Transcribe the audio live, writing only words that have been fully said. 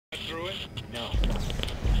No.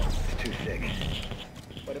 It's too sick.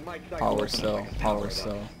 But it might Power cell. Power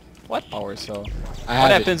cell. What power cell? I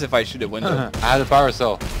What have happens if I shoot a window? I have the power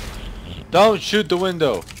cell. Don't shoot the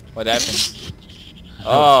window. What happens?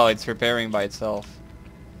 Oh, it's repairing by itself.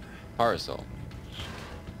 Power cell.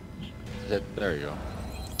 There you go.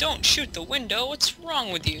 Don't shoot the window. What's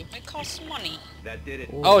wrong with you? It costs money. That did it.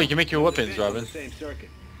 Oh, you can make your weapons, Robin. Same circuit.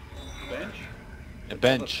 Bench? A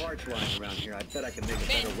bench. Parts lying around here. I bet I can make a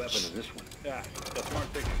better weapon than this one. Yeah, that's smart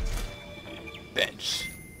thinking. Bench.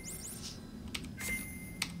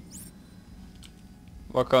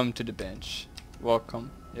 Welcome to the bench.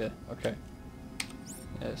 Welcome. Yeah, okay.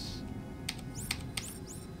 Yes.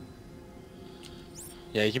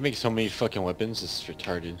 Yeah, you can make so many fucking weapons. It's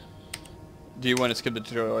retarded. Do you want to skip the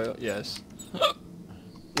tutorial? Yes.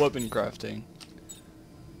 Weapon crafting.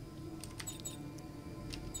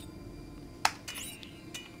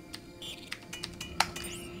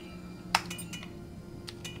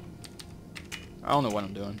 I don't know what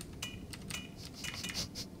I'm doing.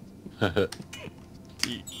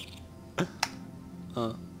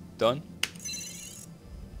 Done?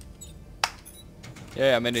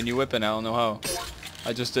 Yeah, I made a new weapon. I don't know how.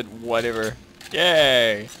 I just did whatever.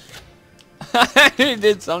 Yay! I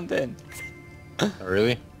did something. Oh,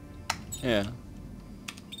 really? Yeah.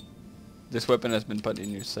 This weapon has been put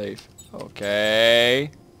in your safe.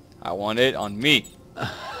 Okay. I want it on me.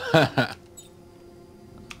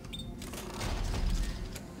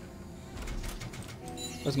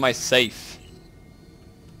 Where's my safe?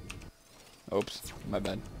 Oops, my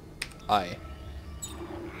bad.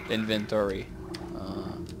 Inventory.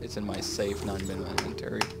 It's in my safe, not in my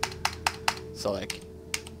inventory. Select.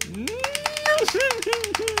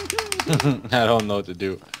 I don't know what to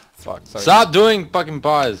do. Fuck, sorry. Stop doing fucking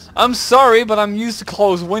pause. I'm sorry, but I'm used to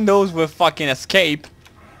close windows with fucking escape.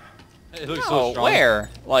 It looks Oh, so strong. where?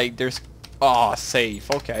 Like, there's... Oh,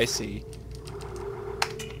 safe. Okay, I see.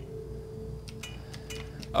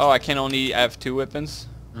 Oh, I can only have 2 weapons?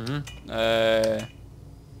 Mm-hmm.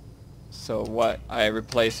 So what? I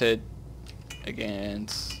replace it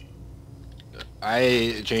against...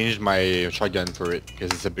 I changed my shotgun for it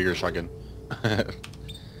because it's a bigger shotgun.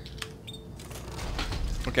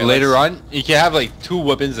 Okay, Later on, you can have like 2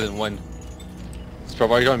 weapons in one. Tu peux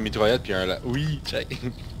avoir une mitraillette puis un là. Oui, check.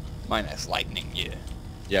 Mine has lightning, yeah.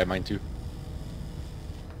 Yeah, mine too.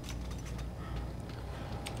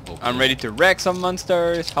 I'm ready to wreck some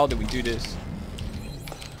monsters. How do we do this?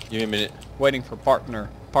 Give me a minute. Waiting for partner.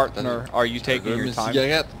 Partner, are you taking your time?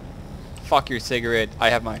 Cigarette. Fuck your cigarette. I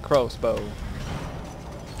have my crossbow.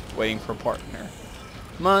 Waiting for partner.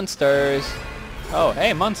 Monsters. Oh,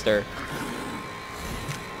 hey, monster.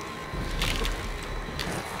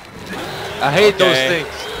 I hate those Okay.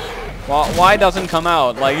 things. Well, why doesn't come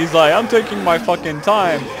out? Like, he's like, I'm taking my fucking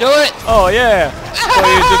time. Do it! Oh, yeah. So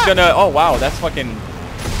you're just gonna... Oh, wow, that's fucking...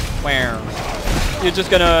 Wow. You're just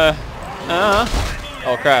gonna...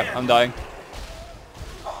 Oh, crap. I'm dying.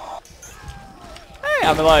 Hey,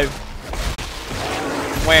 I'm alive.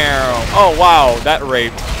 Wow. Oh, wow. That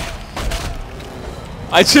raped.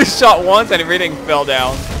 I just shot once and everything fell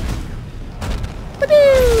down.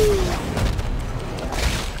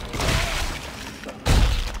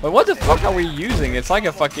 But what the fuck are we using? It's like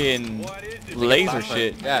a fucking laser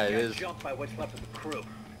shit. Yeah, it is. Jumped by what's left of the crew.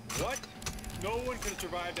 What? No one could have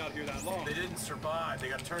survived out here that long. They didn't survive. They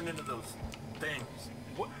got turned into those things.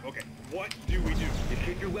 What? Okay. What do we do? You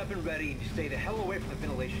keep your weapon ready and you stay the hell away from the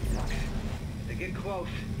ventilation ducts. If they get close,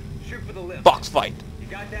 shoot for the lift. Box fight. You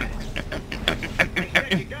got that? I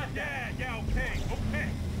said you got that. Yeah, okay. Okay.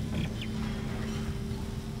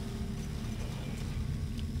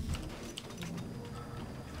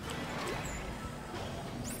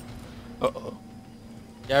 Uh-oh.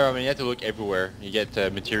 Yeah, Robin, you have to look everywhere. You get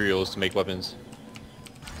materials to make weapons.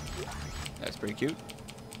 That's pretty cute.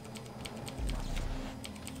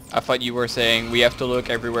 I thought you were saying we have to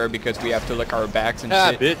look everywhere because we have to look our backs and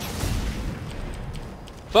Ah, shit. bitch.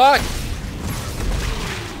 Fuck!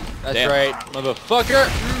 That's Damn. right, motherfucker!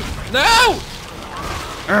 No!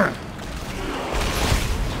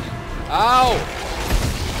 Ow!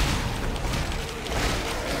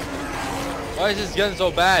 Why is this gun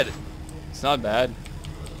so bad? It's not bad.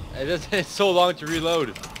 It just takes so long to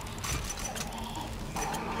reload.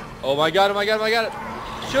 Oh my god, oh my god, oh my god!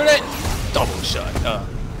 Shoot it! Double shot.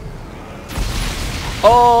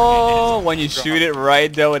 Oh, when you shoot it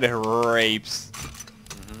right though, it rapes.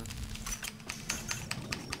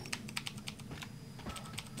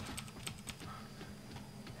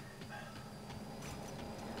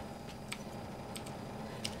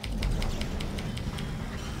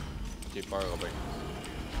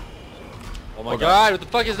 Oh my god, what the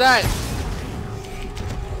fuck is that?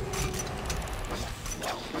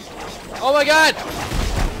 Oh my god!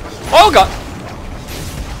 Oh god!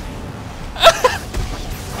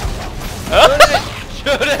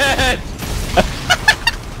 Shoot it!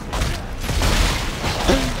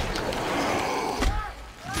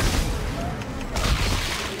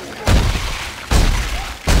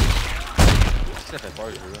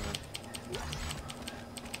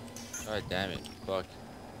 God damn it. Fuck.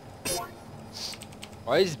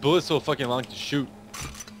 Why is bullets so fucking long to shoot?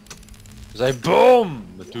 It's like boom!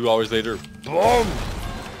 But 2 hours later, boom!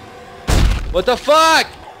 What the fuck?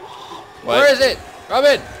 What? Where is it?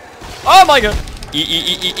 Robin! Oh my god!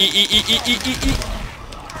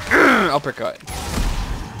 Uppercut.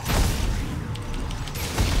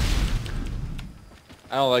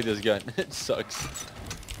 I don't like this gun. It sucks.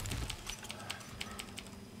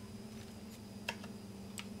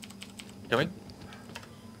 Coming?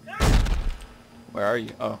 Where are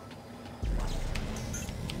you? Oh.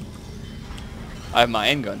 I have my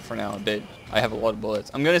handgun for now a bit. I have a lot of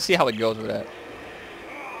bullets. I'm gonna see how it goes with that.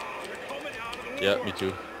 Yeah, me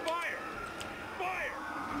too. Fire! Fire!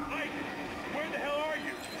 Ike, where the hell are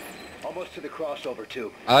you? Almost to the crossover,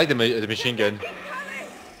 too. I like the machine gun.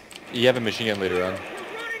 You have a machine gun later on. We're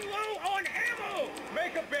running low on ammo!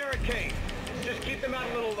 Make a barricade. Just keep them out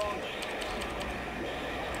a little longer.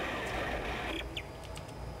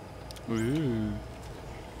 Ooh.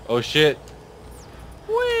 Oh shit.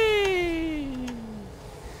 Whee!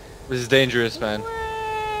 This is dangerous, man.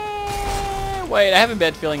 Wait, I have a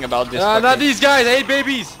bad feeling about this. Not these guys. I hate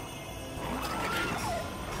babies.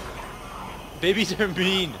 Babies are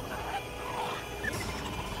mean.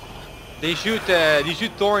 They shoot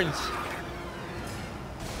thorns.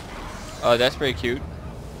 Oh, that's pretty cute.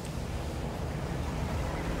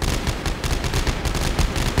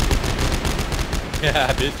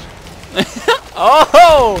 Yeah, bitch.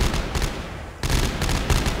 Oh!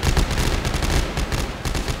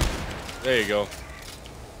 There you go.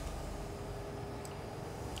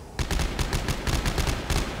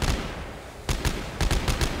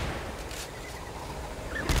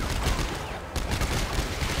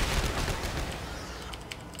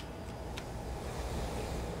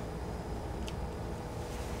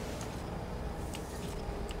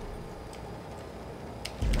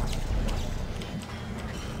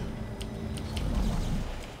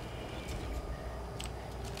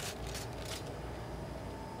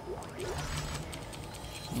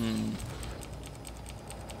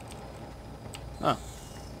 Oh.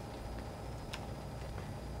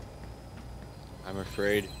 I'm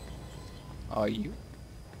afraid. Are you?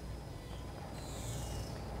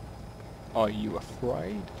 Are you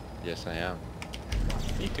afraid? Yes, I am.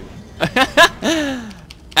 Me too.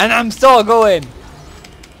 And I'm still going.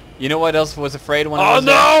 You know what else was afraid when I was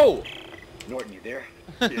no! Norton, you there?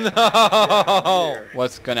 No!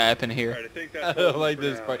 What's gonna happen here? Alright, I think I that's don't like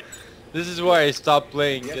this part. This is why I stopped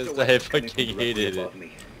playing, because I fucking hated it.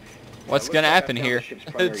 What's gonna happen here?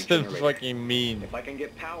 It's so fucking mean. If I can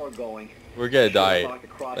get power going, We're gonna die. Like,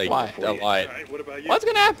 Why? a lot. Alright, what about you? What's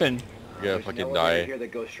gonna happen? We're gonna there's an fucking elevator die. here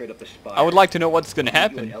that goes straight up the spire. I would like to know what's gonna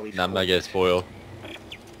happen. Nah, I'm not gonna spoil.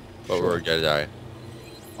 But we're gonna die.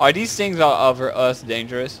 Are these things over us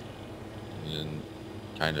dangerous? And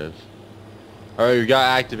kind of. Alright, we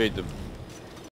gotta activate them.